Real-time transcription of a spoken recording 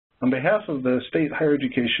On behalf of the State Higher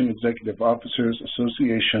Education Executive Officers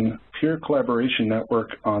Association Peer Collaboration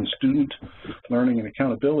Network on Student Learning and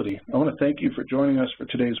Accountability, I want to thank you for joining us for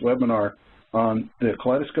today's webinar on the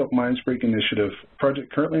Kaleidoscope Mindspring initiative, a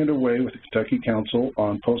project currently underway with the Kentucky Council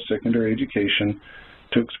on Postsecondary Education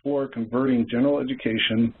to explore converting general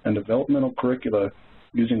education and developmental curricula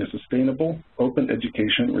using a sustainable, open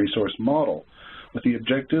education resource model, with the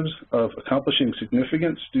objectives of accomplishing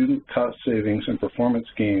significant student cost savings and performance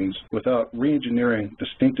gains without re-engineering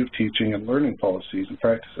distinctive teaching and learning policies and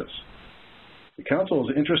practices. The Council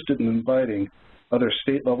is interested in inviting other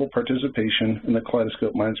state-level participation in the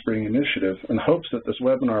Kaleidoscope Mindspring initiative and hopes that this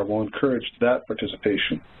webinar will encourage that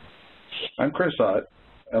participation. I'm Chris Ott,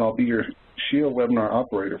 and I'll be your SHEEO webinar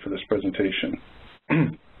operator for this presentation.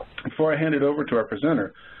 Before I hand it over to our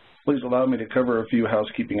presenter, please allow me to cover a few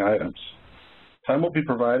housekeeping items. Time will be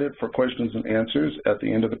provided for questions and answers at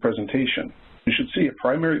the end of the presentation. You should see a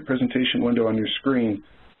primary presentation window on your screen,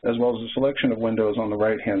 as well as a selection of windows on the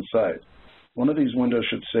right-hand side. One of these windows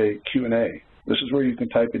should say Q&A. This is where you can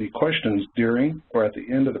type any questions during or at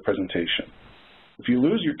the end of the presentation. If you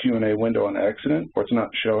lose your Q&A window on accident or it's not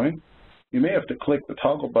showing, you may have to click the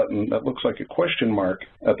toggle button that looks like a question mark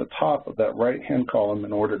at the top of that right-hand column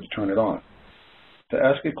in order to turn it on. To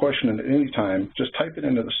ask a question at any time, just type it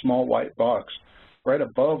into the small white box right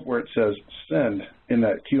above where it says Send in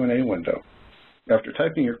that Q&A window. After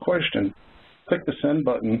typing your question, click the Send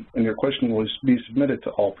button and your question will be submitted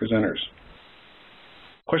to all presenters.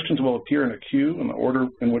 Questions will appear in a queue in the order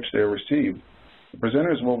in which they are received. The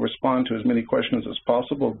presenters will respond to as many questions as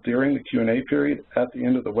possible during the Q&A period at the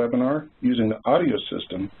end of the webinar using the audio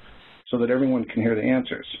system so that everyone can hear the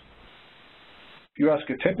answers. If you ask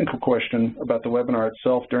a technical question about the webinar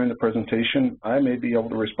itself during the presentation, I may be able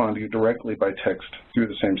to respond to you directly by text through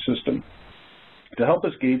the same system. To help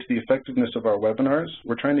us gauge the effectiveness of our webinars,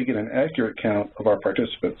 we're trying to get an accurate count of our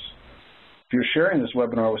participants. If you're sharing this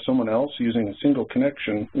webinar with someone else using a single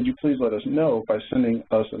connection, would you please let us know by sending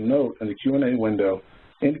us a note in the Q&A window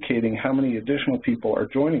indicating how many additional people are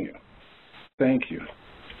joining you. Thank you.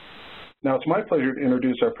 Now it's my pleasure to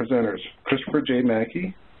introduce our presenters, Christopher J.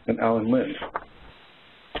 Mackey and Alan Lind.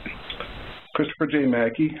 Christopher J.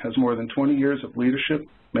 Mackey has more than 20 years of leadership,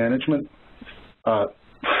 management,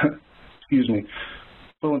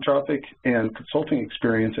 philanthropic and consulting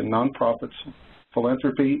experience in nonprofits,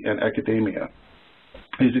 philanthropy, and academia.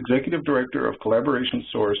 He's Executive Director of Collaboration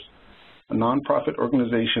Source, a nonprofit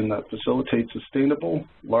organization that facilitates sustainable,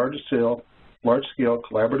 large-scale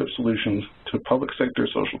collaborative solutions to public sector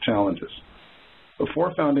social challenges.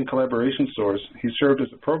 Before founding Collaboration Source, he served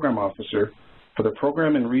as a program officer for the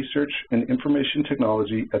Program in Research and Information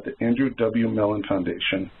Technology at the Andrew W. Mellon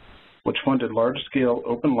Foundation, which funded large-scale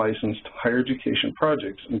open-licensed higher education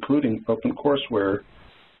projects, including OpenCourseWare,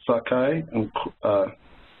 Sakai, and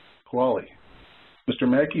Kuali. Mr.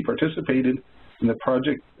 Mackey participated in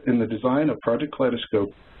the design of Project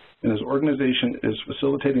Kaleidoscope, and his organization is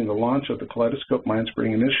facilitating the launch of the Kaleidoscope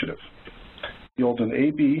Mindspring initiative. He holds an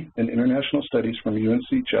AB in International Studies from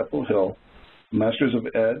UNC Chapel Hill, a Master's of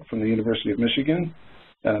Ed from the University of Michigan,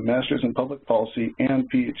 and a Master's in Public Policy and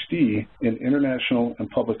PhD in International and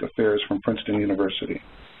Public Affairs from Princeton University.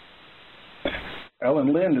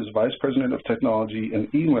 Alan Lind is Vice President of Technology and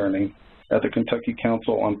E-Learning at the Kentucky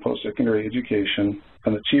Council on Postsecondary Education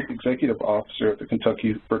and the Chief Executive Officer of the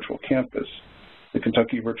Kentucky Virtual Campus, the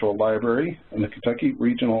Kentucky Virtual Library, and the Kentucky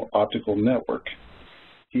Regional Optical Network.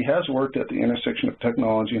 He has worked at the intersection of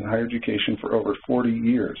technology and higher education for over 40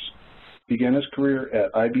 years. He began his career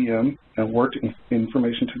at IBM and worked in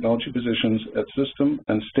information technology positions at system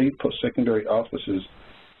and state postsecondary offices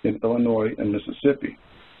in Illinois and Mississippi.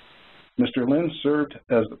 Mr. Lind served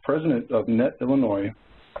as the president of NET Illinois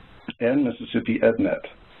and Mississippi EdNet.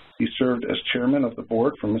 He served as chairman of the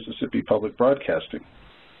board for Mississippi Public Broadcasting.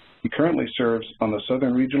 He currently serves on the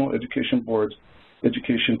Southern Regional Education Board's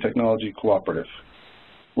Education Technology Cooperative.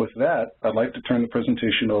 With that, I'd like to turn the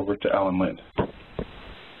presentation over to Alan Lind.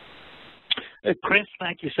 Chris,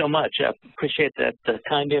 thank you so much. I appreciate that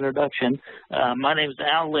kind introduction. My name is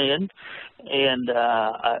Al Lind, and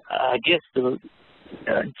I guess the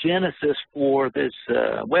genesis for this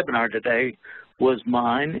webinar today was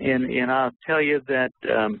mine, and I'll tell you that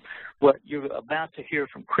what you're about to hear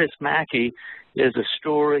from Chris Mackey is a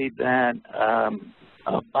story that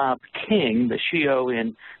Bob King, the SHEEO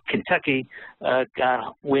in Kentucky,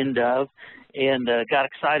 got wind of and got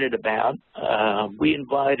excited about. We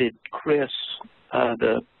invited Chris,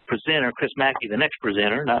 the presenter, Chris Mackey, the next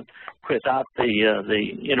presenter, not Chris Ott, the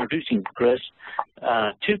introducing Chris,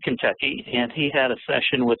 to Kentucky, and he had a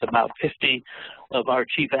session with about 50 of our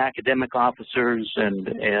chief academic officers and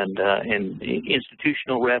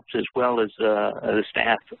institutional reps, as well as the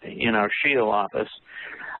staff in our SHEEO office.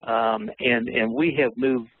 And we have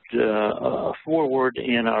moved forward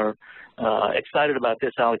in our excited about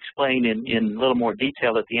this. I'll explain in a little more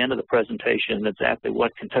detail at the end of the presentation exactly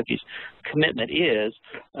what Kentucky's commitment is,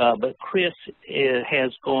 but Chris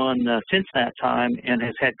has gone since that time and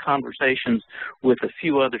has had conversations with a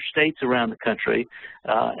few other states around the country,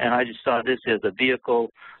 and I just saw this as a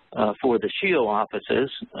vehicle for the SHEEO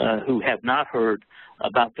offices who have not heard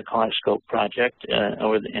about the Kaleidoscope project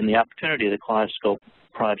and the opportunity of the Kaleidoscope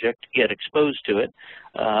project to get exposed to it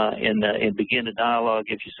and begin a dialogue,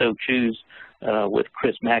 if you so choose, with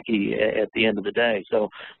Chris Mackey at the end of the day. So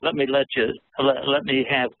let me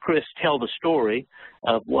have Chris tell the story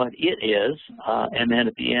of what it is, and then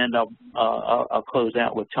at the end I'll close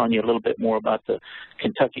out with telling you a little bit more about the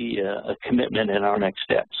Kentucky commitment and our next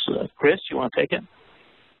steps. Chris, you want to take it?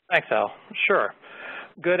 Thanks, Al. Sure.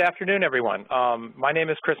 Good afternoon, everyone. My name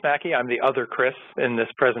is Chris Mackey. I'm the other Chris in this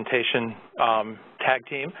presentation tag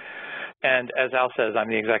team. And as Al says, I'm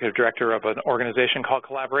the executive director of an organization called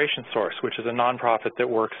Collaboration Source, which is a nonprofit that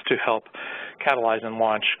works to help catalyze and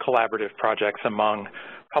launch collaborative projects among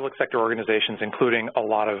public sector organizations, including a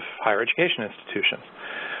lot of higher education institutions.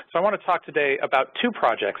 So I want to talk today about two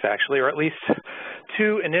projects, actually, or at least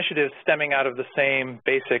two initiatives stemming out of the same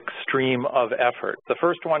basic stream of effort. The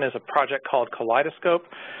first one is a project called Kaleidoscope,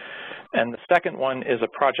 and the second one is a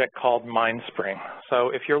project called Mindspring. So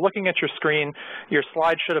if you're looking at your screen, your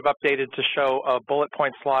slide should have updated to show a bullet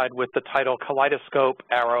point slide with the title Kaleidoscope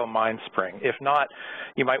Arrow Mindspring. If not,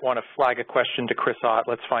 you might want to flag a question to Chris Ott.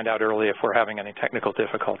 Let's find out early if we're having any technical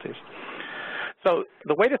difficulties. So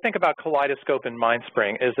the way to think about Kaleidoscope and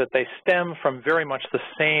Mindspring is that they stem from very much the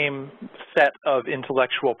same set of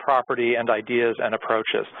intellectual property and ideas and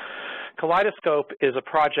approaches. Kaleidoscope is a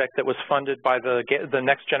project that was funded by the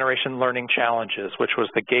Next Generation Learning Challenges, which was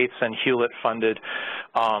the Gates and Hewlett-funded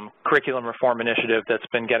curriculum reform initiative that's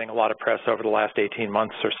been getting a lot of press over the last 18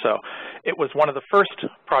 months or so. It was one of the first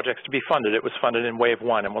projects to be funded. It was funded in Wave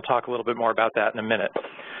 1, and we'll talk a little bit more about that in a minute.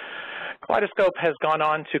 Kaleidoscope has gone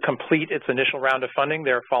on to complete its initial round of funding.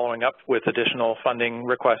 They're following up with additional funding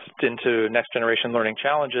requests into Next Generation Learning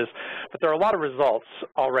Challenges, but there are a lot of results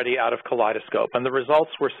already out of Kaleidoscope, and the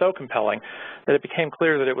results were so compelling that it became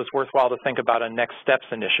clear that it was worthwhile to think about a Next Steps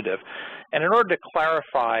initiative. And in order to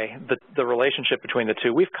clarify the relationship between the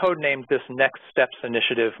two, we've codenamed this Next Steps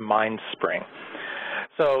initiative Mindspring.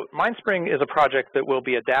 So Mindspring is a project that will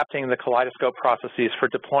be adapting the Kaleidoscope processes for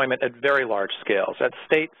deployment at very large scales, at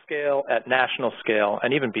state scale, at national scale,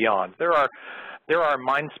 and even beyond. There are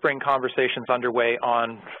Mindspring conversations underway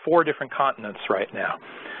on 4 different continents right now.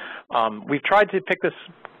 We've tried to pick this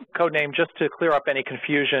codename just to clear up any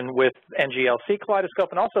confusion with NGLC Kaleidoscope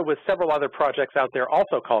and also with several other projects out there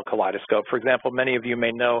also called Kaleidoscope. For example, many of you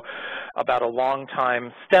may know about a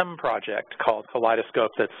long-time STEM project called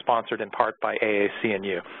Kaleidoscope that's sponsored in part by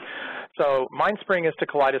AAC&U. So Mindspring is to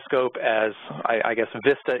Kaleidoscope as, I guess,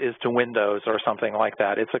 Vista is to Windows or something like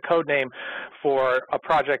that. It's a code name for a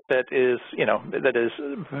project that is, that is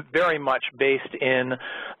very much based in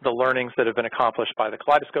the learnings that have been accomplished by the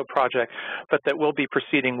Kaleidoscope project, but that will be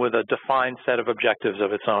proceeding with a defined set of objectives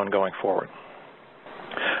of its own going forward.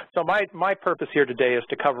 So my purpose here today is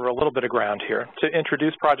to cover a little bit of ground here, to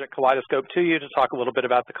introduce Project Kaleidoscope to you, to talk a little bit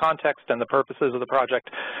about the context and the purposes of the project,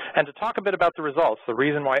 and to talk a bit about the results, the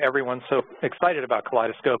reason why everyone's so excited about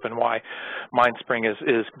Kaleidoscope and why Mindspring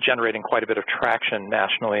is generating quite a bit of traction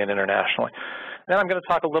nationally and internationally. Then I'm going to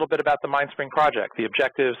talk a little bit about the Mindspring project, the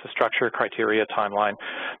objectives, the structure, criteria, timeline,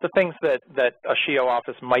 the things that a SHEEO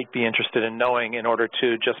office might be interested in knowing in order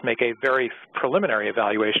to just make a very preliminary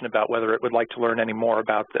evaluation about whether it would like to learn any more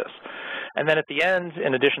about this. And then at the end,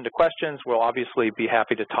 in addition to questions, we'll obviously be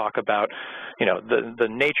happy to talk about, the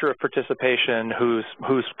nature of participation,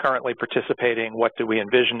 who's currently participating, what do we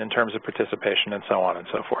envision in terms of participation, and so on and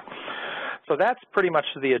so forth. So that's pretty much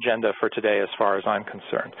the agenda for today as far as I'm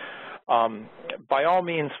concerned. By all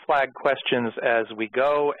means, flag questions as we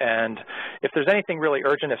go, and if there's anything really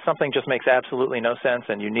urgent, if something just makes absolutely no sense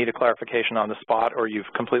and you need a clarification on the spot or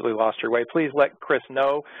you've completely lost your way, please let Chris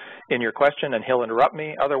know in your question and he'll interrupt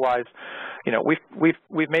me. Otherwise,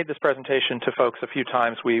 we've made this presentation to folks a few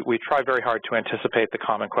times. We try very hard to anticipate the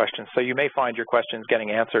common questions, so you may find your questions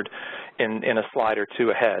getting answered in a slide or two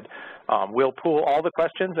ahead. We'll pool all the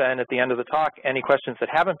questions, and at the end of the talk, any questions that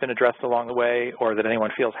haven't been addressed along the way or that anyone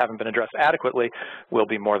feels haven't been addressed adequately, we'll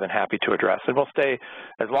be more than happy to address. And we'll stay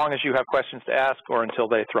as long as you have questions to ask or until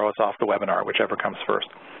they throw us off the webinar, whichever comes first.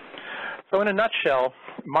 So in a nutshell,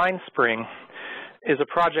 Mindspring is a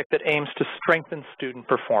project that aims to strengthen student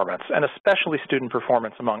performance, and especially student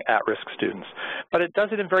performance among at-risk students. But it does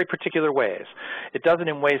it in very particular ways. It does it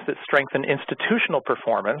in ways that strengthen institutional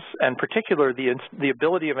performance, and particularly the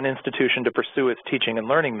ability of an institution to pursue its teaching and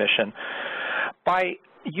learning mission, by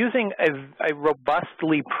using a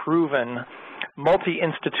robustly proven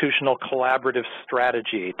multi-institutional collaborative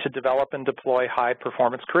strategy to develop and deploy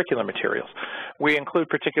high-performance curriculum materials. We include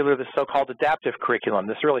particularly the so-called adaptive curriculum,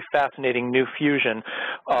 this really fascinating new fusion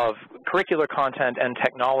of curricular content and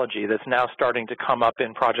technology that's now starting to come up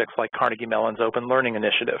in projects like Carnegie Mellon's Open Learning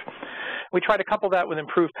Initiative. We try to couple that with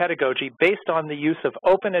improved pedagogy based on the use of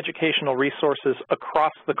open educational resources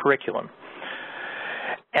across the curriculum.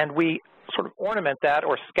 And we sort of ornament that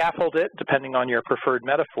or scaffold it, depending on your preferred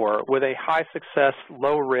metaphor, with a high-success,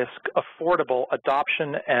 low-risk, affordable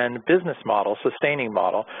adoption and business model, sustaining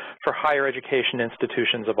model, for higher education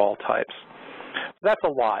institutions of all types. That's a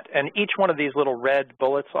lot, and each one of these little red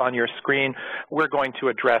bullets on your screen we're going to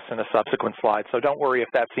address in a subsequent slide, so don't worry if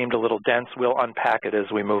that seemed a little dense. We'll unpack it as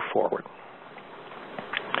we move forward.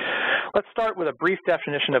 Let's start with a brief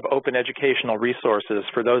definition of open educational resources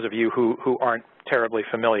for those of you who aren't terribly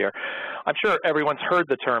familiar. I'm sure everyone's heard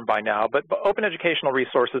the term by now, but open educational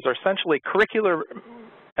resources are essentially curricular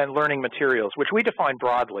and learning materials, which we define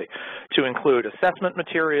broadly to include assessment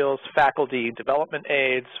materials, faculty development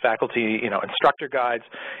aids, faculty, instructor guides,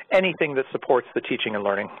 anything that supports the teaching and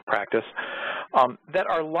learning practice, that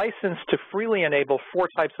are licensed to freely enable 4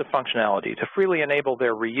 types of functionality, to freely enable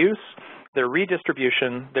their reuse, their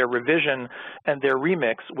redistribution, their revision, and their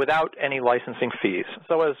remix without any licensing fees.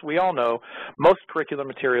 So as we all know, most curriculum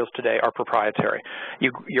materials today are proprietary.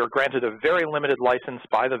 You're granted a very limited license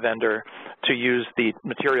by the vendor to use the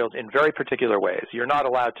materials in very particular ways. You're not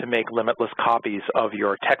allowed to make limitless copies of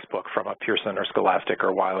your textbook from a Pearson or Scholastic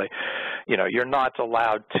or Wiley. You're not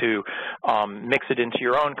allowed to mix it into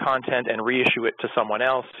your own content and reissue it to someone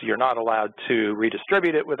else. You're not allowed to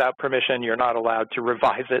redistribute it without permission. You're not allowed to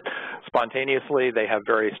revise it spontaneously. They have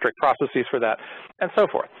very strict processes for that, and so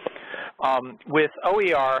forth. With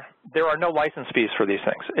OER, there are no license fees for these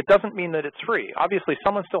things. It doesn't mean that it's free. Obviously,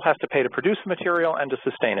 someone still has to pay to produce the material and to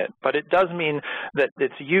sustain it, but it does mean that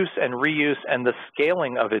its use and reuse and the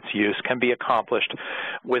scaling of its use can be accomplished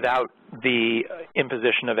without the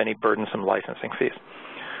imposition of any burdensome licensing fees.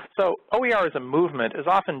 So OER as a movement is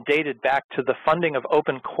often dated back to the funding of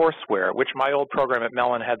open courseware, which my old program at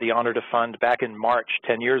Mellon had the honor to fund back in March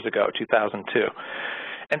 10 years ago, 2002.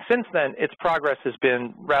 And since then, its progress has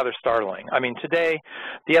been rather startling. I mean, today,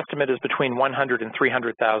 the estimate is between 100 and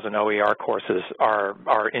 300,000 OER courses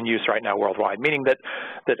are in use right now worldwide, meaning that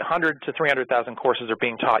 100 to 300,000 courses are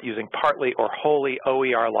being taught using partly or wholly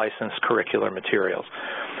OER-licensed curricular materials.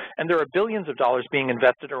 And there are billions of dollars being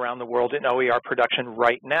invested around the world in OER production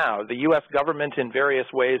right now. The U.S. government in various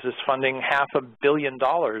ways is funding $500 million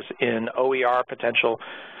in OER potential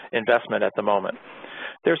investment at the moment.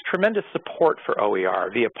 There's tremendous support for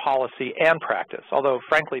OER via policy and practice, although,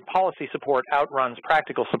 frankly, policy support outruns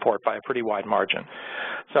practical support by a pretty wide margin.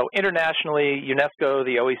 So internationally, UNESCO,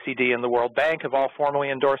 the OECD, and the World Bank have all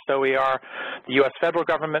formally endorsed OER. The U.S. federal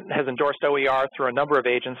government has endorsed OER through a number of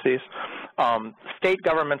agencies. State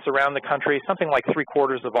governments around the country, something like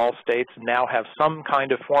 3/4 of all states, now have some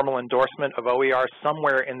kind of formal endorsement of OER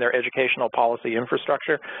somewhere in their educational policy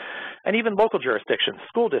infrastructure. And even local jurisdictions,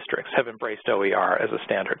 school districts, have embraced OER as a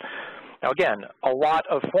standard. Now again, a lot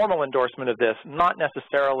of formal endorsement of this, not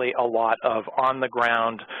necessarily a lot of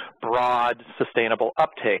on-the-ground, broad, sustainable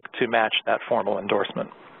uptake to match that formal endorsement.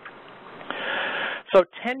 So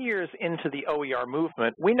 10 years into the OER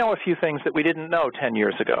movement, we know a few things that we didn't know 10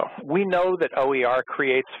 years ago. We know that OER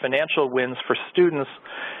creates financial wins for students,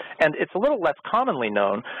 and it's a little less commonly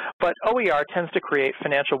known, but OER tends to create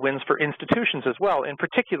financial wins for institutions as well, in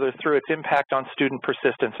particular through its impact on student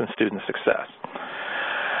persistence and student success.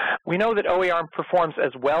 We know that OER performs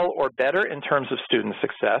as well or better in terms of student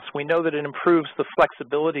success. We know that it improves the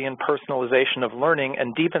flexibility and personalization of learning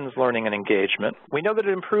and deepens learning and engagement. We know that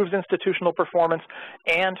it improves institutional performance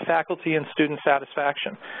and faculty and student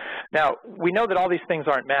satisfaction. Now, we know that all these things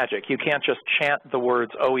aren't magic. You can't just chant the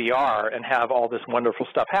words OER and have all this wonderful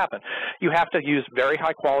stuff happen. You have to use very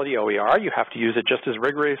high quality OER. You have to use it just as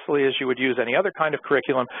rigorously as you would use any other kind of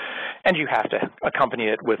curriculum, and you have to accompany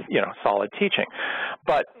it with, solid teaching.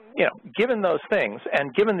 But given those things,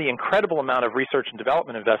 and given the incredible amount of research and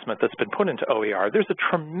development investment that's been put into OER, there's a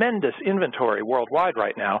tremendous inventory worldwide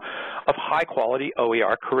right now of high-quality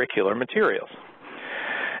OER curricular materials.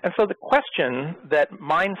 And so the question that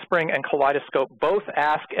Mindspring and Kaleidoscope both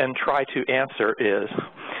ask and try to answer is,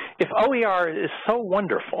 if OER is so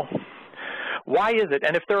wonderful, why is it,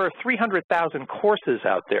 and if there are 300,000 courses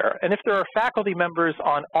out there, and if there are faculty members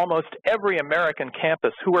on almost every American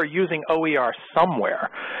campus who are using OER somewhere,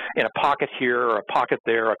 in a pocket here or a pocket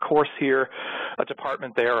there, a course here, a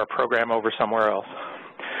department there, a program over somewhere else,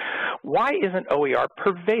 why isn't OER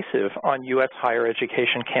pervasive on U.S. higher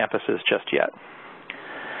education campuses just yet?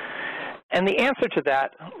 And the answer to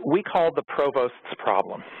that we call the provost's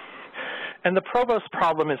problem. And the provost's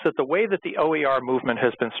problem is that the way that the OER movement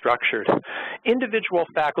has been structured, individual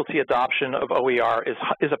faculty adoption of OER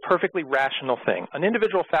is a perfectly rational thing. An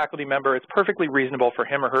individual faculty member, it's perfectly reasonable for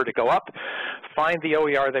him or her to go up, find the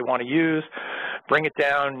OER they want to use, bring it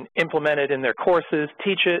down, implement it in their courses,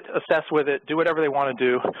 teach it, assess with it, do whatever they want to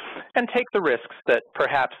do, and take the risks that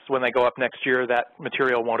perhaps when they go up next year that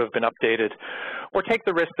material won't have been updated, or take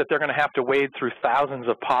the risk that they're going to have to wade through thousands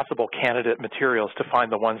of possible candidate materials to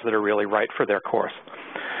find the ones that are really right for their course.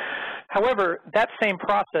 However, that same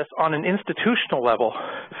process on an institutional level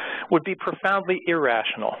would be profoundly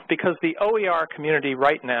irrational because the OER community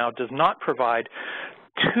right now does not provide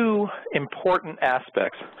two important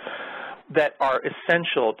aspects that are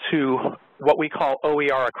essential to what we call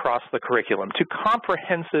OER across the curriculum, to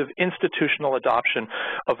comprehensive institutional adoption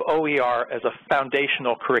of OER as a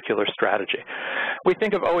foundational curricular strategy. We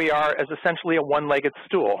think of OER as essentially a one-legged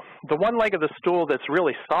stool. The one leg of the stool that's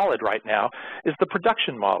really solid right now is the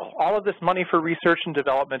production model. All of this money for research and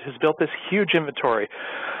development has built this huge inventory,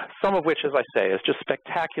 some of which, as I say, is just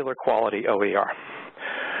spectacular quality OER.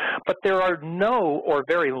 But there are no or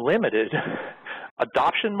very limited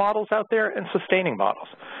adoption models out there and sustaining models.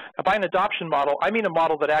 Now, by an adoption model, I mean a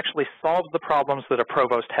model that actually solves the problems that a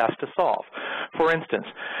provost has to solve. For instance,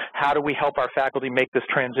 how do we help our faculty make this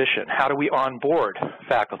transition? How do we onboard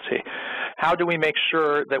faculty? How do we make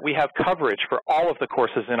sure that we have coverage for all of the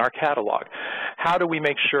courses in our catalog? How do we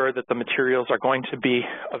make sure that the materials are going to be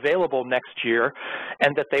available next year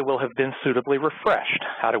and that they will have been suitably refreshed?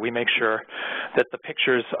 How do we make sure that the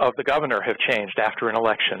pictures of the governor have changed after an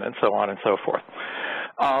election, and so on and so forth?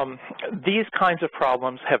 These kinds of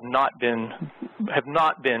problems have not been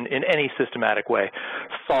in any systematic way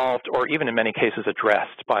solved or even in many cases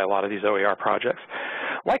addressed by a lot of these OER projects.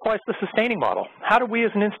 Likewise, the sustaining model. How do we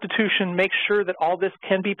as an institution make sure that all this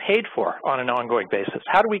can be paid for on an ongoing basis?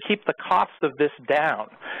 How do we keep the cost of this down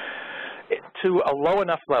to a low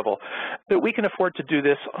enough level that we can afford to do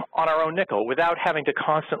this on our own nickel without having to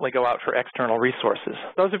constantly go out for external resources?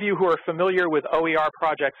 Those of you who are familiar with OER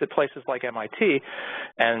projects at places like MIT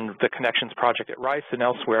and the Connections Project at Rice and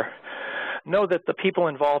elsewhere know that the people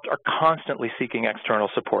involved are constantly seeking external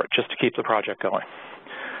support just to keep the project going.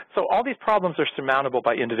 So all these problems are surmountable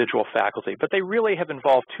by individual faculty, but they really have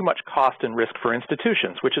involved too much cost and risk for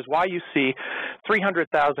institutions, which is why you see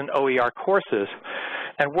 300,000 OER courses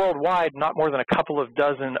and worldwide not more than a couple of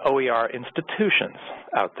dozen OER institutions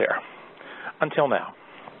out there until now.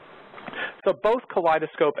 So both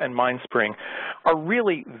Kaleidoscope and Mindspring are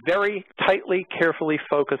really very tightly, carefully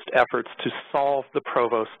focused efforts to solve the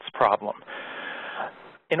provost's problem.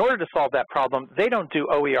 In order to solve that problem, they don't do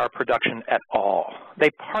OER production at all. They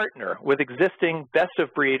partner with existing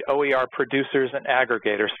best-of-breed OER producers and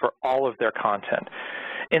aggregators for all of their content.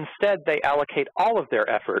 Instead, they allocate all of their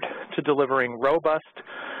effort to delivering robust,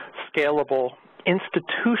 scalable,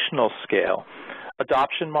 institutional scale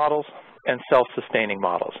adoption models and self-sustaining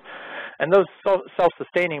models. And those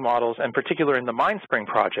self-sustaining models, in particular in the Mindspring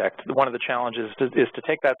project, one of the challenges is to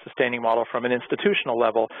take that sustaining model from an institutional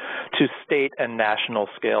level to state and national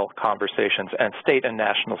scale conversations and state and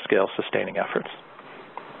national scale sustaining efforts.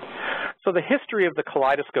 So the history of the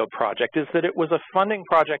Kaleidoscope project is that it was a funding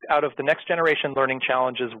project out of the Next Generation Learning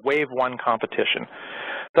Challenge's Wave 1 competition.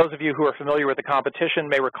 Those of you who are familiar with the competition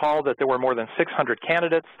may recall that there were more than 600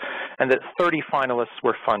 candidates and that 30 finalists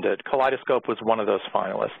were funded. Kaleidoscope was one of those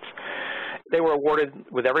finalists. They were awarded,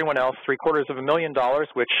 with everyone else, $750,000,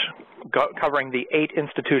 which, covering the 8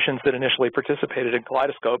 institutions that initially participated in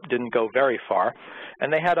Kaleidoscope, didn't go very far.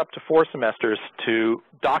 And they had up to 4 semesters to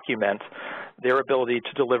document their ability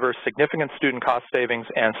to deliver significant student cost savings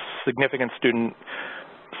and significant student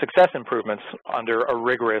success improvements under a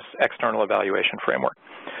rigorous external evaluation framework.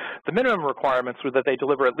 The minimum requirements were that they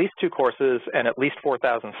deliver at least 2 courses and at least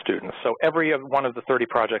 4,000 students. So every one of the 30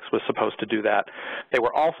 projects was supposed to do that. They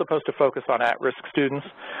were all supposed to focus on at-risk students.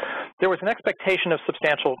 There was an expectation of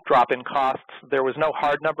substantial drop in costs. There was no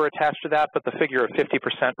hard number attached to that, but the figure of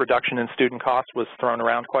 50% reduction in student costs was thrown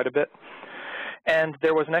around quite a bit. And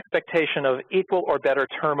there was an expectation of equal or better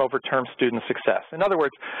term-over-term student success. In other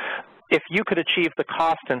words, if you could achieve the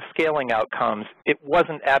cost and scaling outcomes, it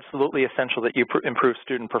wasn't absolutely essential that you improve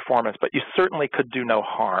student performance, but you certainly could do no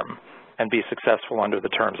harm and be successful under the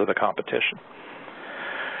terms of the competition.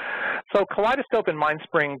 So Kaleidoscope and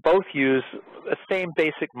Mindspring both use the same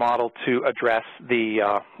basic model to address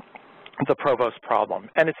the provost problem,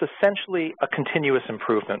 and it's essentially a continuous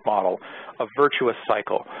improvement model, a virtuous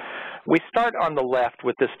cycle. We start on the left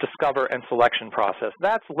with this discover and selection process.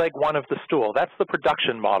 That's leg one of the stool. That's the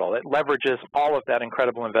production model. It leverages all of that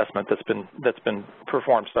incredible investment that's been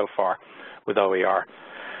performed so far with OER.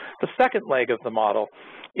 The second leg of the model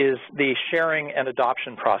is the sharing and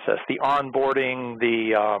adoption process, the onboarding,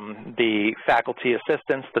 the faculty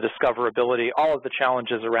assistance, the discoverability, all of the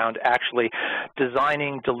challenges around actually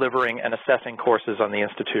designing, delivering, and assessing courses on the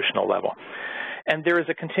institutional level. And there is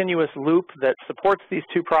a continuous loop that supports these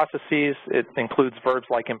two processes. It includes verbs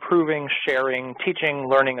like improving, sharing, teaching,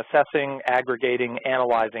 learning, assessing, aggregating,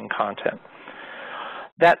 analyzing content.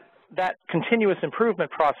 That continuous improvement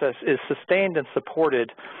process is sustained and supported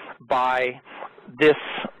by this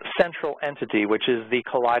central entity, which is the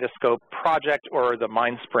Kaleidoscope project or the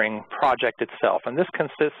Mindspring project itself. And this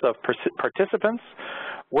consists of participants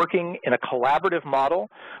working in a collaborative model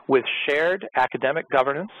with shared academic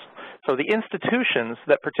governance. So the institutions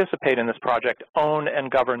that participate in this project own and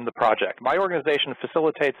govern the project. My organization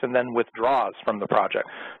facilitates and then withdraws from the project.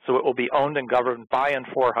 So it will be owned and governed by and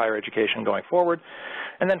for higher education going forward.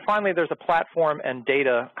 And then finally, there's a platform and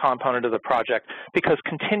data component of the project because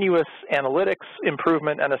continuous analytics,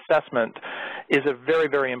 improvement, and assessment is a very,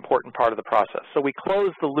 very important part of the process. So we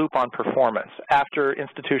close the loop on performance. After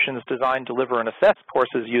institutions design, deliver, and assess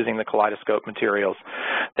courses using the Kaleidoscope materials,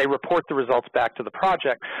 they report the results back to the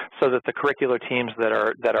project so that the curricular teams that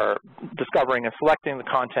are discovering and selecting the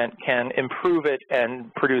content can improve it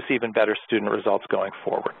and produce even better student results going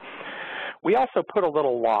forward. We also put a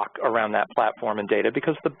little lock around that platform and data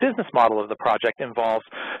because the business model of the project involves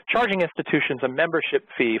charging institutions a membership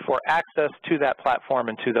fee for access to that platform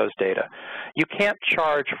and to those data. You can't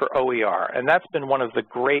charge for OER, and that's been one of the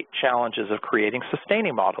great challenges of creating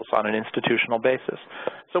sustaining models on an institutional basis.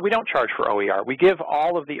 So we don't charge for OER. We give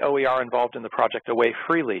all of the OER involved in the project away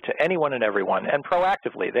freely to anyone and everyone, and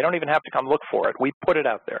proactively. They don't even have to come look for it. We put it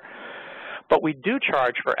out there. But we do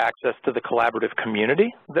charge for access to the collaborative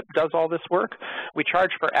community that does all this work. We charge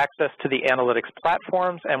for access to the analytics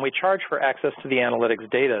platforms, and we charge for access to the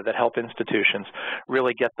analytics data that help institutions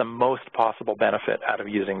really get the most possible benefit out of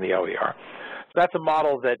using the OER. So that's a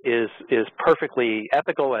model that is perfectly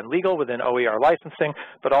ethical and legal within OER licensing,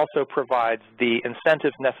 but also provides the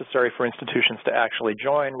incentives necessary for institutions to actually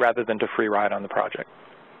join rather than to free ride on the project.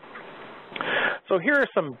 So here are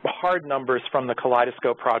some hard numbers from the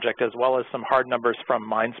Kaleidoscope project as well as some hard numbers from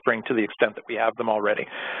Mindspring to the extent that we have them already.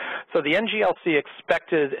 So the NGLC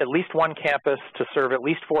expected at least one campus to serve at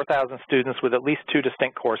least 4,000 students with at least 2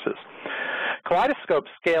 distinct courses. Kaleidoscope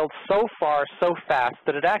scaled so far, so fast,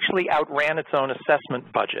 that it actually outran its own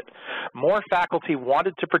assessment budget. More faculty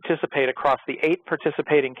wanted to participate across the 8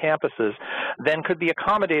 participating campuses than could be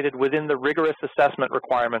accommodated within the rigorous assessment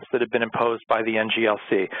requirements that had been imposed by the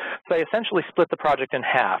NGLC. So they essentially split the project in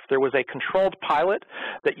half. There was a controlled pilot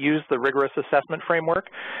that used the rigorous assessment framework,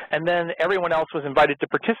 and then everyone else was invited to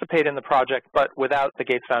participate in the project, but without the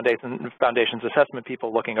Gates Foundation's assessment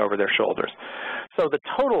people looking over their shoulders. So the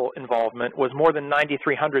total involvement was more than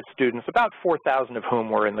 9,300 students, about 4,000 of whom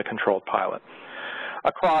were in the controlled pilot.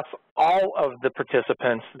 Across all of the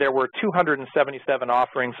participants, there were 277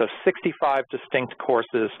 offerings of 65 distinct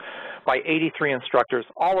courses by 83 instructors,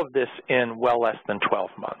 all of this in well less than 12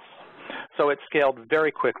 months. So it scaled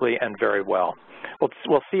very quickly and very well.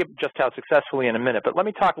 We'll see just how successfully in a minute, but let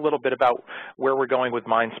me talk a little bit about where we're going with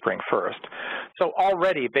Mindspring first. So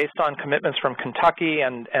already, based on commitments from Kentucky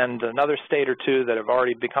and another state or two that have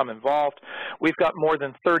already become involved, we've got more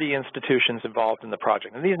than 30 institutions involved in the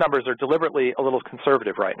project. And these numbers are deliberately a little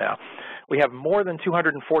conservative right now. We have more than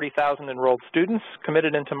 240,000 enrolled students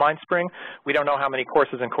committed into Mindspring. We don't know how many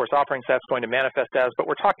courses and course offerings that's going to manifest as, but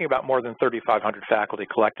we're talking about more than 3,500 faculty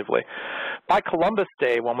collectively. By Columbus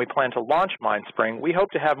Day, when we plan to launch Mindspring, we hope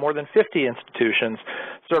to have more than 50 institutions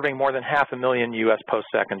serving more than 500,000 U.S.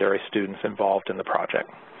 post-secondary students involved in the project.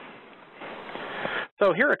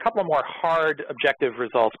 So here are a couple of more hard objective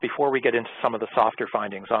results before we get into some of the softer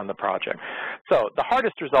findings on the project. So the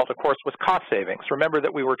hardest result, of course, was cost savings. Remember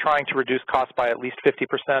that we were trying to reduce costs by at least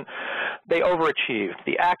 50%. They overachieved.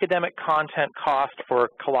 The academic content cost for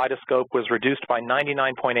Kaleidoscope was reduced by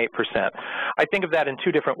 99.8%. I think of that in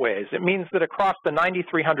two different ways. It means that across the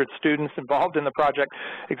 9,300 students involved in the project,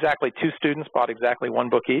 exactly 2 students bought exactly 1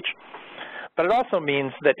 book each. But it also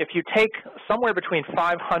means that if you take somewhere between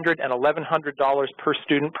 $500 and $1,100 per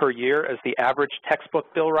student per year as the average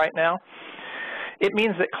textbook bill right now, it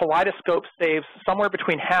means that Kaleidoscope saves somewhere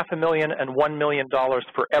between $500,000 and $1 million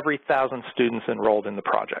for every 1,000 students enrolled in the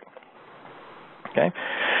project. Okay?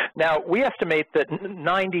 Now, we estimate that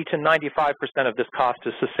 90 to 95% of this cost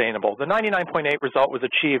is sustainable. The 99.8 result was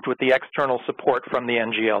achieved with the external support from the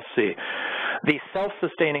NGLC. The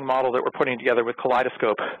self-sustaining model that we're putting together with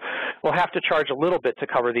Kaleidoscope will have to charge a little bit to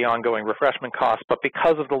cover the ongoing refreshment costs, but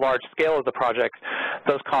because of the large scale of the project,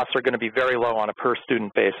 those costs are going to be very low on a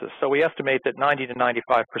per-student basis. So we estimate that 90 to 95%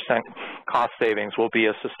 cost savings will be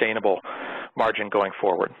a sustainable margin going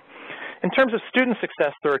forward. In terms of student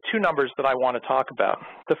success, there are 2 numbers that I want to talk about.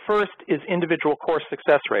 The first is individual course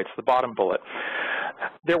success rates, the bottom bullet.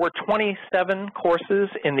 There were 27 courses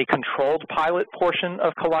in the controlled pilot portion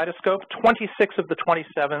of Kaleidoscope. 26 of the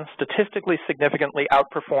 27 statistically significantly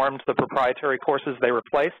outperformed the proprietary courses they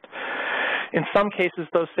replaced. In some cases,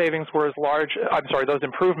 those savings were as large, those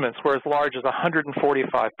improvements were as large as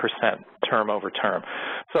 145% term over term.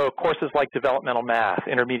 So courses like developmental math,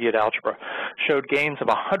 intermediate algebra, showed gains of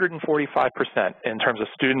 145% in terms of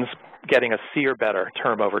students getting a C or better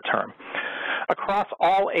term over term. Across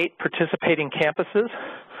all 8 participating campuses,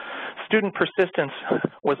 student persistence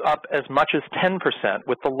was up as much as 10%,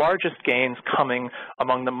 with the largest gains coming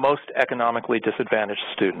among the most economically disadvantaged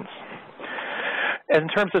students. In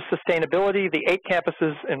terms of sustainability, the 8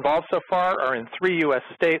 campuses involved so far are in 3 U.S.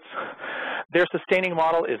 states. Their sustaining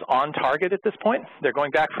model is on target at this point. They're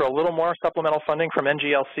going back for a little more supplemental funding from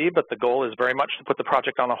NGLC, but the goal is very much to put the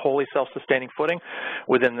project on a wholly self-sustaining footing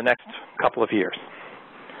within the next couple of years.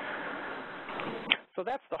 So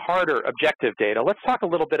that's the harder objective data. Let's talk a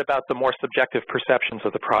little bit about the more subjective perceptions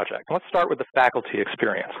of the project. Let's start with the faculty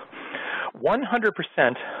experience.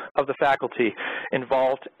 100% of the faculty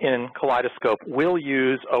involved in Kaleidoscope will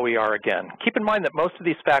use OER again. Keep in mind that most of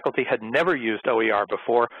these faculty had never used OER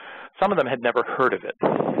before. Some of them had never heard of it.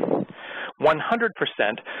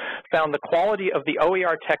 100% found the quality of the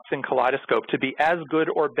OER text in Kaleidoscope to be as good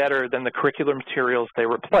or better than the curricular materials they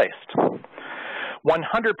replaced.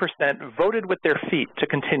 100% voted with their feet to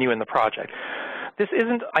continue in the project. This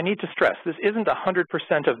isn't, I need to stress, this isn't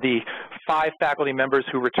 100% of the 5 faculty members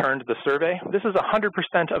who returned the survey. This is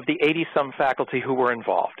 100% of the 80-some faculty who were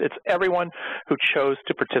involved. It's everyone who chose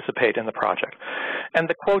to participate in the project. And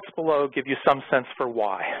the quotes below give you some sense for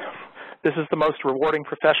why. This is the most rewarding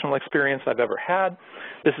professional experience I've ever had.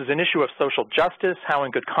 This is an issue of social justice. How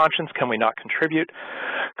in good conscience can we not contribute?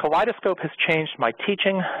 Kaleidoscope has changed my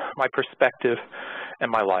teaching, my perspective,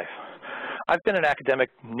 and my life. I've been an academic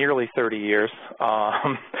nearly 30 years.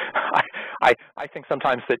 I think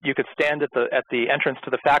sometimes that you could stand at the entrance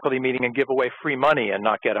to the faculty meeting and give away free money and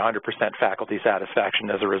not get 100% faculty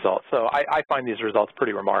satisfaction as a result. So I find these results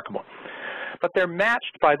pretty remarkable. But they're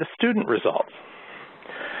matched by the student results.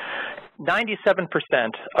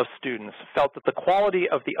 97% of students felt that the quality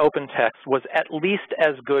of the open text was at least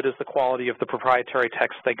as good as the quality of the proprietary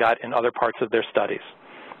text they got in other parts of their studies.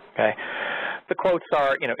 Okay? The quotes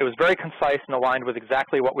are, it was very concise and aligned with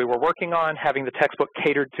exactly what we were working on. Having the textbook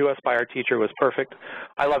catered to us by our teacher was perfect.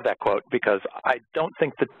 I love that quote because I don't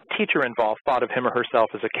think the teacher involved thought of him or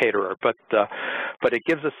herself as a caterer, but it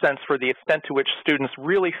gives a sense for the extent to which students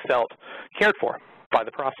really felt cared for by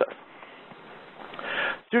the process.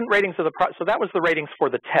 Student ratings of so that was the ratings for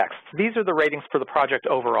the text. These are the ratings for the project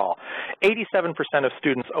overall. 87% of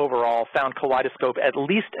students overall found Kaleidoscope at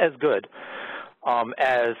least as good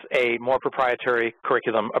as a more proprietary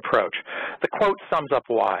curriculum approach. The quote sums up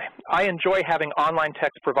why. I enjoy having online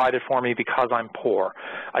text provided for me because I'm poor.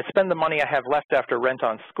 I spend the money I have left after rent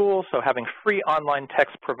on school, so having free online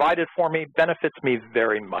text provided for me benefits me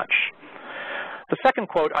very much. The second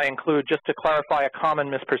quote I include just to clarify a common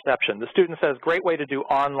misperception. The student says, great way to do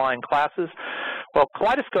online classes. Well,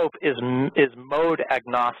 Kaleidoscope is mode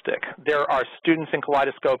agnostic. There are students in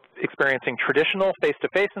Kaleidoscope experiencing traditional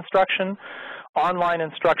face-to-face instruction, online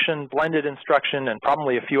instruction, blended instruction, and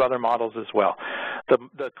probably a few other models as well.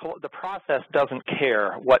 The process doesn't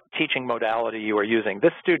care what teaching modality you are using.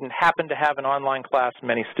 This student happened to have an online class.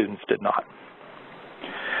 Many students did not.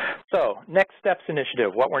 So, Next Steps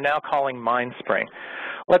Initiative, what we're now calling Mindspring.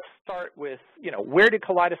 Let's start with, where did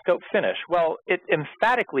Kaleidoscope finish? Well, it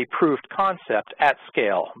emphatically proved concept at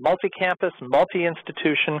scale. Multi-campus,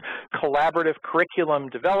 multi-institution, collaborative curriculum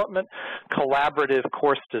development, collaborative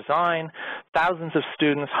course design, thousands of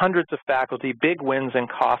students, hundreds of faculty, big wins in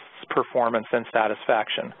costs, performance, and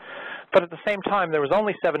satisfaction. But at the same time, there was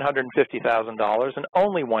only $750,000 in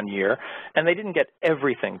only 1 year, and they didn't get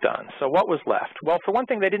everything done. So what was left? Well, for one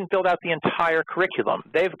thing, they didn't build out the entire curriculum.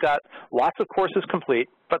 They've got lots of courses complete,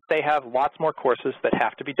 but they have lots more courses that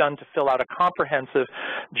have to be done to fill out a comprehensive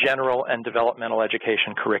general and developmental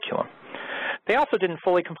education curriculum. They also didn't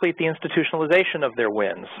fully complete the institutionalization of their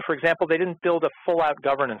wins. For example, they didn't build a full-out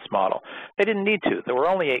governance model. They didn't need to. There were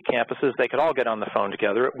only 8 campuses. They could all get on the phone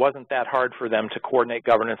together. It wasn't that hard for them to coordinate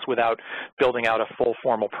governance without building out a full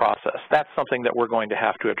formal process. That's something that we're going to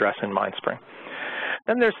have to address in Mindspring.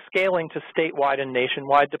 Then there's scaling to statewide and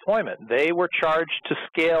nationwide deployment. They were charged to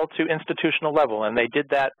scale to institutional level, and they did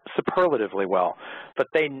that superlatively well. But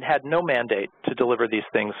they had no mandate to deliver these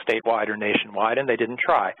things statewide or nationwide, and they didn't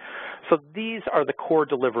try. So these are the core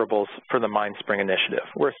deliverables for the Mindspring initiative.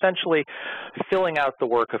 We're essentially filling out the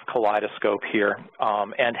work of Kaleidoscope here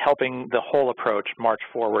and helping the whole approach march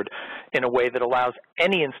forward in a way that allows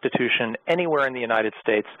any institution anywhere in the United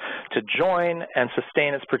States to join and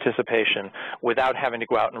sustain its participation without having to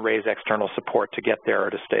go out and raise external support to get there or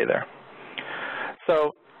to stay there.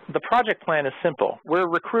 So the project plan is simple. We're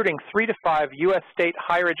recruiting 3 to 5 U.S. state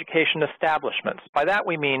higher education establishments. By that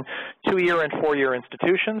we mean 2-year and 4-year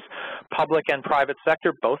institutions, public and private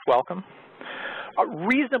sector, both welcome.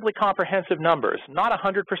 Reasonably comprehensive numbers, not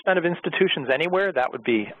 100% of institutions anywhere, that would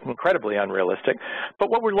be incredibly unrealistic,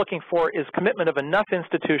 but what we're looking for is commitment of enough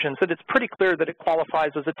institutions that it's pretty clear that it qualifies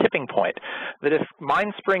as a tipping point, that if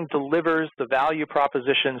Mindspring delivers the value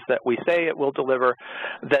propositions that we say it will deliver,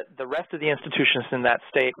 that the rest of the institutions in that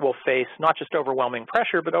state will face not just overwhelming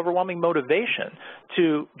pressure, but overwhelming motivation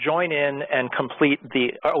to join in and complete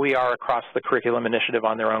the OER across the curriculum initiative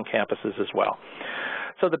on their own campuses as well.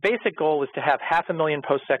 So the basic goal is to have 500,000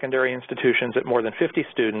 post-secondary institutions at more than 50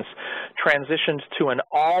 students transitioned to an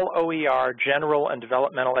all-OER general and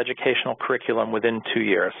developmental educational curriculum within 2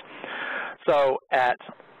 years. So at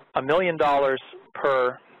 $1 million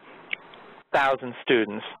per 1,000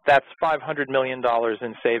 students, that's $500 million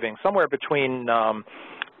in savings, somewhere between $250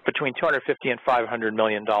 and $500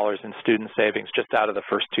 million in student savings just out of the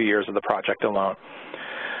first 2 years of the project alone.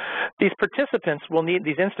 These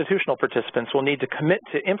institutional participants will need to commit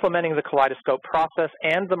to implementing the Kaleidoscope process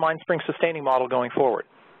and the Mindspring sustaining model going forward,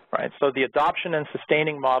 right? So the adoption and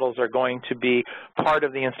sustaining models are going to be part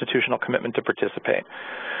of the institutional commitment to participate.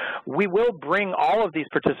 We will bring all of these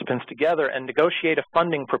participants together and negotiate a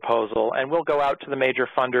funding proposal, and we'll go out to the major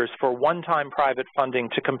funders for one-time private funding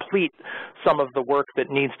to complete some of the work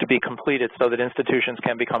that needs to be completed so that institutions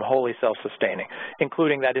can become wholly self-sustaining,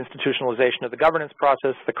 including that institutionalization of the governance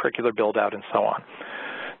process, the curricular build-out, and so on.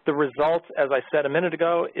 The result, as I said a minute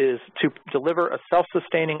ago, is to deliver a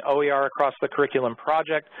self-sustaining OER across the curriculum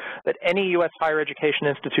project that any U.S. higher education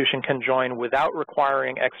institution can join without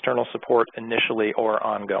requiring external support initially or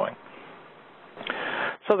ongoing.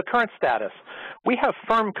 So the current status. We have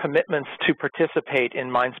firm commitments to participate in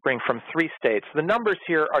Mindspring from 3 states. The numbers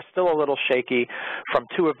here are still a little shaky from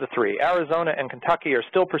 2 of the 3. Arizona and Kentucky are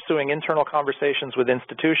still pursuing internal conversations with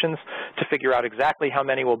institutions to figure out exactly how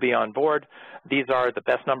many will be on board. These are the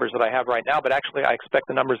best numbers that I have right now, but actually I expect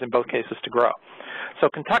the numbers in both cases to grow. So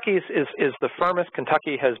Kentucky's is the firmest.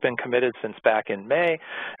 Kentucky has been committed since back in May,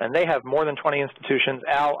 and they have more than 20 institutions.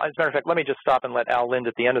 Al, as a matter of fact, let me just stop and let Al Lind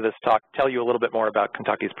at the end of this talk tell you a little bit more about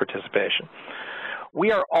Kentucky's participation.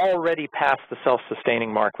 We are already past the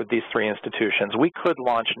self-sustaining mark with these 3 institutions. We could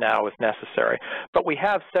launch now if necessary, but we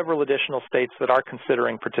have several additional states that are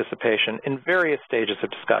considering participation in various stages of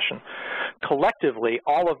discussion. Collectively,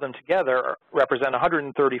 all of them together represent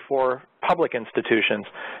 134 public institutions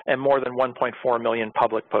and more than 1.4 million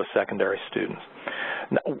public post-secondary students.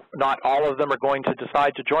 Not all of them are going to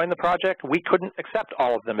decide to join the project. We couldn't accept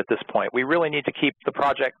all of them at this point. We really need to keep the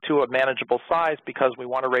project to a manageable size because we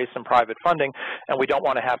want to raise some private funding, and we don't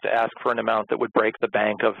want to have to ask for an amount that would break the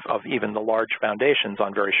bank of even the large foundations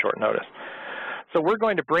on very short notice. So we're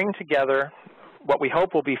going to bring together what we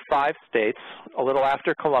hope will be 5 states, a little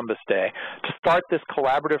after Columbus Day, to start this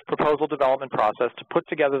collaborative proposal development process to put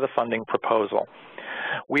together the funding proposal.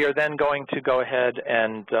 We are then going to go ahead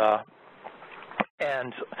and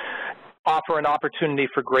offer an opportunity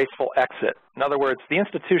for graceful exit. In other words, the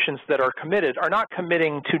institutions that are committed are not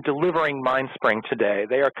committing to delivering Mindspring today.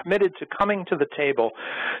 They are committed to coming to the table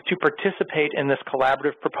to participate in this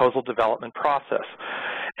collaborative proposal development process.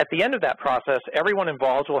 At the end of that process, everyone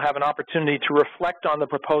involved will have an opportunity to reflect on the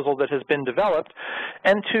proposal that has been developed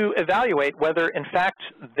and to evaluate whether, in fact,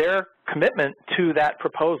 their commitment to that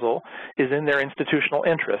proposal is in their institutional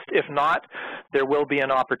interest. If not, there will be an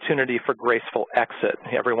opportunity for graceful exit.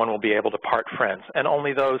 Everyone will be able to part friends, and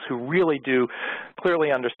only those who really do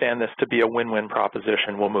clearly understand this to be a win-win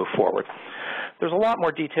proposition will move forward. There's a lot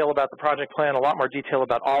more detail about the project plan, a lot more detail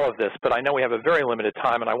about all of this, but I know we have a very limited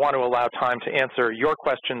time, and I want to allow time to answer your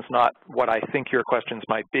questions, not what I think your questions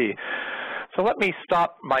might be. So let me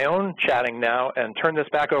stop my own chatting now and turn this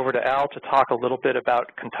back over to Al to talk a little bit about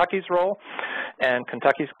Kentucky's role and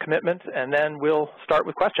Kentucky's commitment, and then we'll start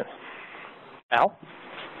with questions. Al?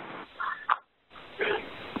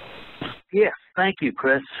 Yes, thank you,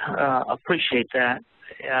 Chris. Appreciate that.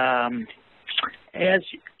 As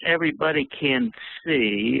everybody can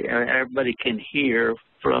see, or everybody can hear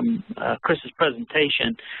from Chris's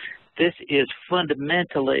presentation, this is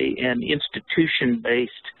fundamentally an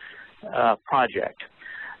institution-based project.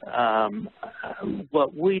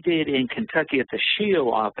 What we did in Kentucky at the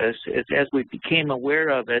SHEEO office is, as we became aware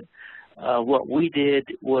of it, what we did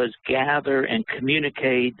was gather and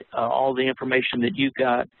communicate all the information that you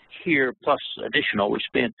got here, plus additional. We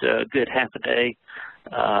spent a good half a day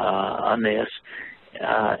on this,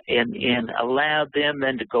 and allowed them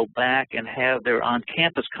then to go back and have their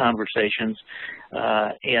on-campus conversations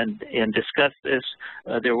and discuss this.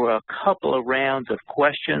 There were a couple of rounds of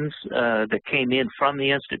questions that came in from the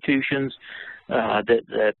institutions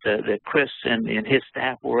that Chris and his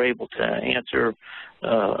staff were able to answer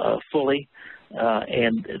fully.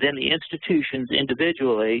 And then the institutions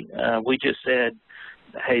individually, we just said,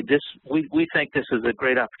 hey, we think this is a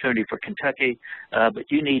great opportunity for Kentucky, but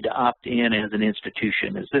you need to opt in as an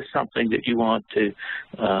institution. Is this something that you want to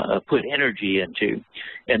put energy into?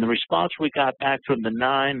 And the response we got back from the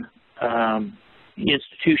 9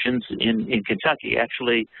 institutions in Kentucky,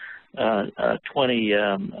 actually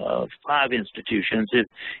 25 institutions,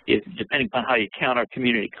 if depending upon how you count our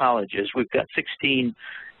community colleges. We've got 16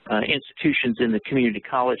 institutions in the community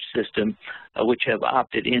college system which have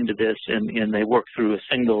opted into this, and they work through a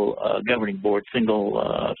single governing board,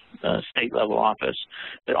 single state-level office.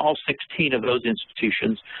 But all 16 of those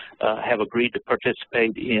institutions have agreed to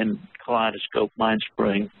participate in Kaleidoscope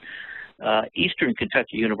Mindspring. Eastern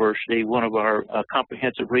Kentucky University, one of our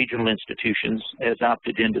comprehensive regional institutions, has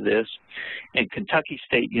opted into this, and Kentucky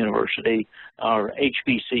State University, our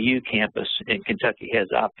HBCU campus in Kentucky,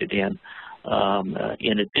 has opted in.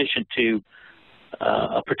 In addition to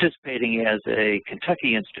participating as a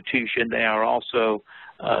Kentucky institution, they are also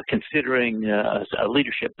considering a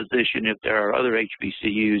leadership position if there are other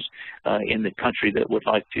HBCUs in the country that would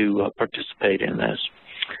like to participate in this.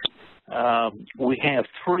 We have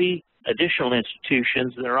 3 additional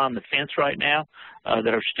institutions that are on the fence right now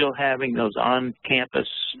that are still having those on-campus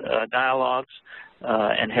dialogues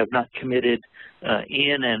and have not committed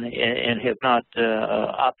in and have not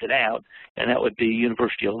opted out, and that would be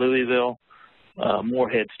University of Louisville,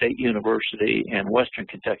 Morehead State University, and Western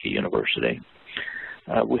Kentucky University.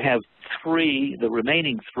 We have the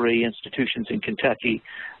remaining 3 institutions in Kentucky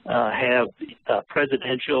have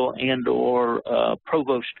presidential and or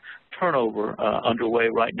provost turnover underway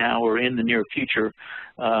right now or in the near future.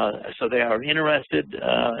 So they are interested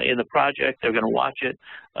in the project. They're going to watch it,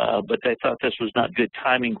 but they thought this was not good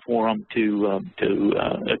timing for them to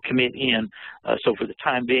commit in. So for the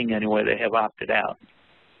time being anyway, they have opted out.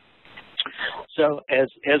 So as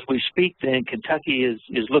we speak then, Kentucky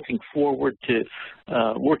is looking forward to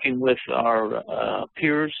working with our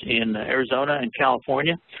peers in Arizona and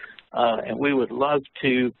California, and we would love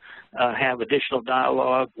to have additional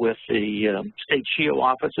dialogue with the state SHEEO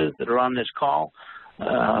offices that are on this call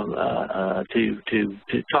to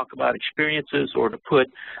talk about experiences, or to put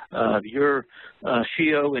your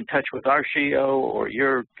SHEEO in touch with our SHEEO, or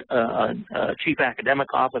your chief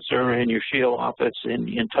academic officer in your SHEEO office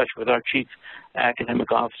in touch with our chief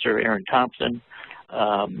academic officer, Aaron Thompson,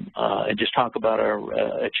 and just talk about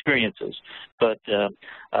our experiences. But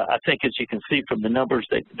I think, as you can see from the numbers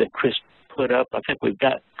that Chris put up, I think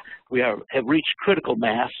we have reached critical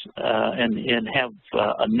mass and have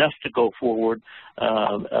enough to go forward,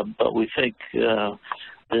 but we think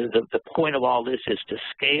the point of all this is to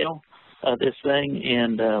scale this thing,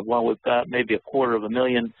 and while we've got maybe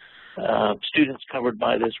 250,000 students covered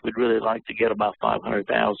by this, we'd really like to get about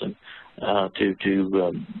 500,000 to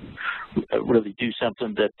really do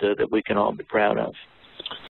something that we can all be proud of.